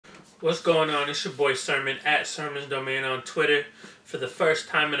What's going on? It's your boy Sermon at Sermon's Domain on Twitter. For the first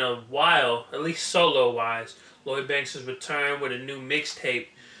time in a while, at least solo wise, Lloyd Banks has returned with a new mixtape,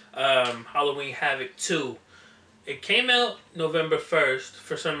 Halloween Havoc 2. It came out November 1st.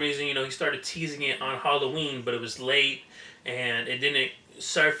 For some reason, he started teasing it on Halloween, but it was late and it didn't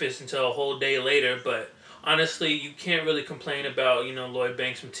surface until a whole day later. But honestly, you can't really complain about, Lloyd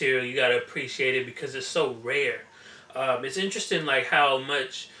Banks material. You gotta appreciate it because it's so rare. It's interesting, like, how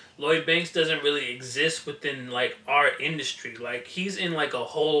much Lloyd Banks doesn't really exist within, like, our industry. Like, he's in, like, a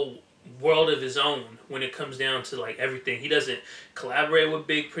whole world of his own when it comes down to, like, everything. He doesn't collaborate with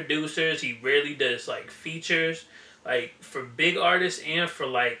big producers. He rarely does, like, features, like, for big artists and for,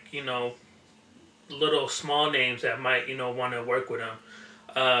 like, little small names that might, want to work with him.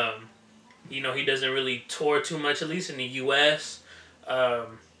 He doesn't really tour too much, at least in the U.S.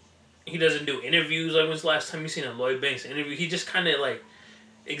 He doesn't do interviews. Like, when's the last time you seen a Lloyd Banks interview? He just kind of, like,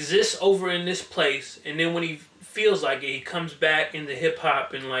 exists over in this place, and then when he feels like it, he comes back into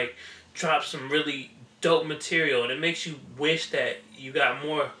hip-hop and, like, drops some really dope material, and it makes you wish that you got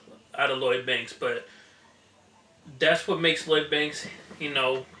more out of Lloyd Banks. But that's what makes Lloyd Banks,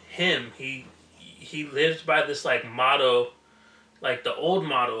 him. He lives by this, like, motto, like the old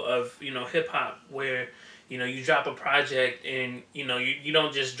model of, hip-hop, where you drop a project and you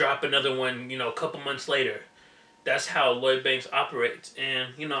don't just drop another one a couple months later. That's how Lloyd Banks operates,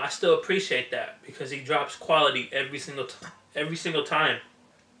 and I still appreciate that because he drops quality every single time,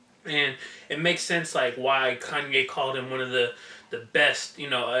 and it makes sense, like, why Kanye called him one of the best.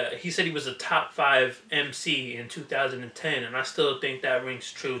 He said he was a top 5 MC in 2010, and I still think that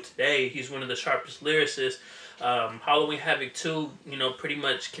rings true today. He's one of the sharpest lyricists. Halloween Havoc 2, pretty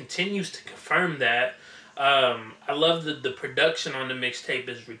much continues to confirm that. I love the production on the mixtape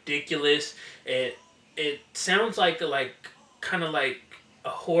is ridiculous. It sounds like kind of like a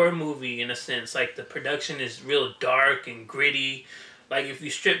horror movie in a sense. Like, the production is real dark and gritty. Like, if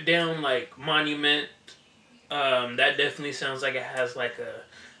you strip down, like, Monument, that definitely sounds like it has, like,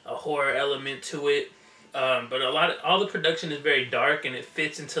 a horror element to it. But all the production is very dark, and it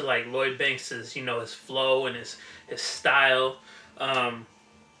fits into, like, Lloyd Banks's, his flow and his style. Out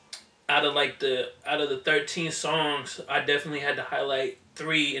of the 13 songs, I definitely had to highlight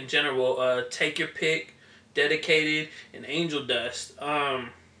 3 in general. Take Your Pick, Dedicated, and Angel Dust.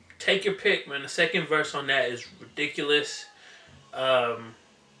 Take Your Pick, man. The second verse on that is ridiculous.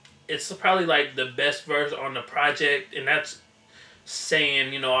 It's probably, like, the best verse on the project, and that's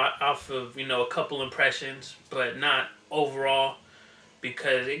saying, off of, a couple impressions, but not overall,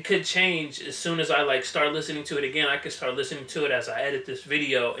 because it could change as soon as I, like, start listening to it again. I could start listening to it as I edit this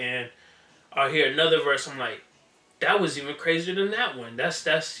video, and I'll hear another verse. I'm like, that was even crazier than that one. That's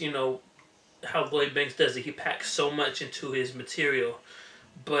how Lloyd Banks does it. He packs so much into his material.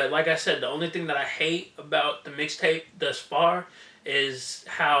 But like I said, the only thing that I hate about the mixtape thus far is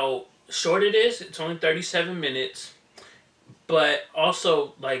how short it is. It's only 37 minutes. But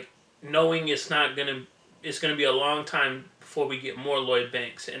also, like, knowing it's gonna be a long time before we get more Lloyd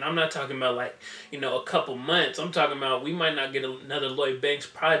Banks. And I'm not talking about, like, a couple months. I'm talking about we might not get another Lloyd Banks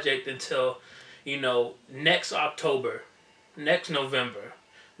project until, next October, next November.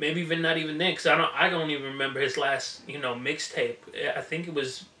 Maybe even not even then, because I don't even remember his last, mixtape. I think it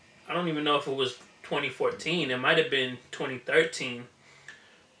was, I don't even know if it was 2014. It might have been 2013.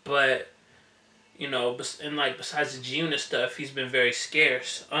 But, and, like, besides the G-Unit stuff, he's been very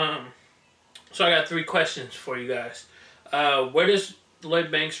scarce. So I got 3 questions for you guys. Where does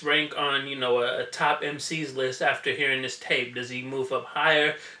Lloyd Banks rank on, a top MCs list after hearing this tape? Does he move up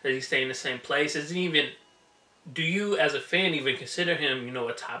higher? Does he stay in the same place? Do you, as a fan, even consider him,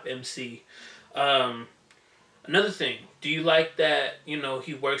 a top MC? Another thing, do you like that,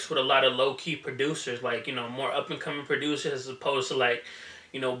 he works with a lot of low-key producers, like, more up-and-coming producers, as opposed to, like,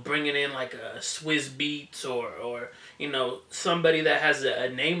 bringing in, like, a Swizz Beatz or somebody that has a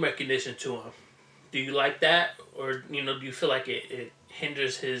name recognition to him? Do you like that? Or, do you feel like it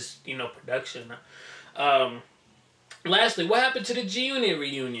hinders his, production? Lastly, what happened to the G-Unit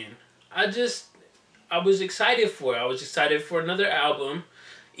reunion? I was excited for it. I was excited for another album.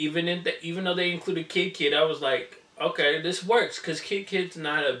 Even though they included Kid Kid, I was like, okay, this works. Because Kid Kid's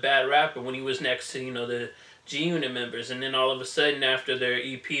not a bad rapper when he was next to, the G-Unit members. And then all of a sudden, after their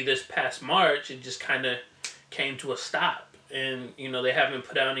EP this past March, it just kind of came to a stop. And, they haven't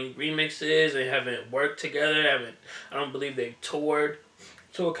put out any remixes. They haven't worked together. I don't believe they've toured.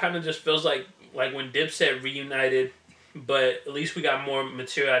 So it kind of just feels like when Dipset reunited, but at least we got more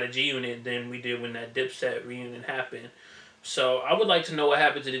material out of G-Unit than we did when that Dipset reunion happened. So I would like to know what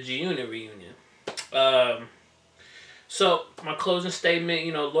happened to the G-Unit reunion. So my closing statement,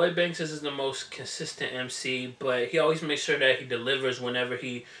 you know, Lloyd Banks is the most consistent MC, but he always makes sure that he delivers whenever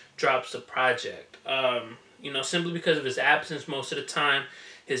he drops a project. You know, simply because of his absence most of the time,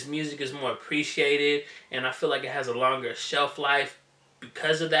 his music is more appreciated, and I feel like it has a longer shelf life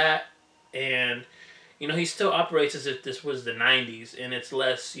because of that. And you know, he still operates as if this was the 90s, and it's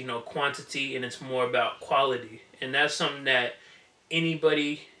less, you know, quantity and it's more about quality. And that's something that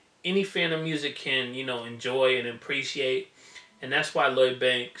anybody, any fan of music can, you know, enjoy and appreciate. And that's why Lloyd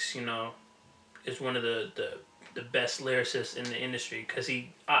Banks, you know, is one of the best lyricists in the industry, because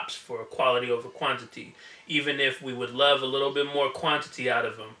he opts for quality over quantity, even if we would love a little bit more quantity out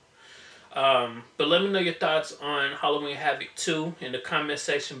of him. But let me know your thoughts on Halloween Havoc 2 in the comment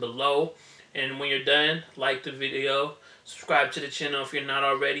section below. And when you're done, like the video, subscribe to the channel if you're not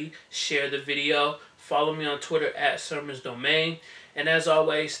already, share the video, follow me on Twitter at SermonsDomain. And as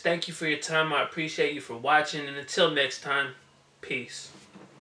always, thank you for your time. I appreciate you for watching. And until next time, peace.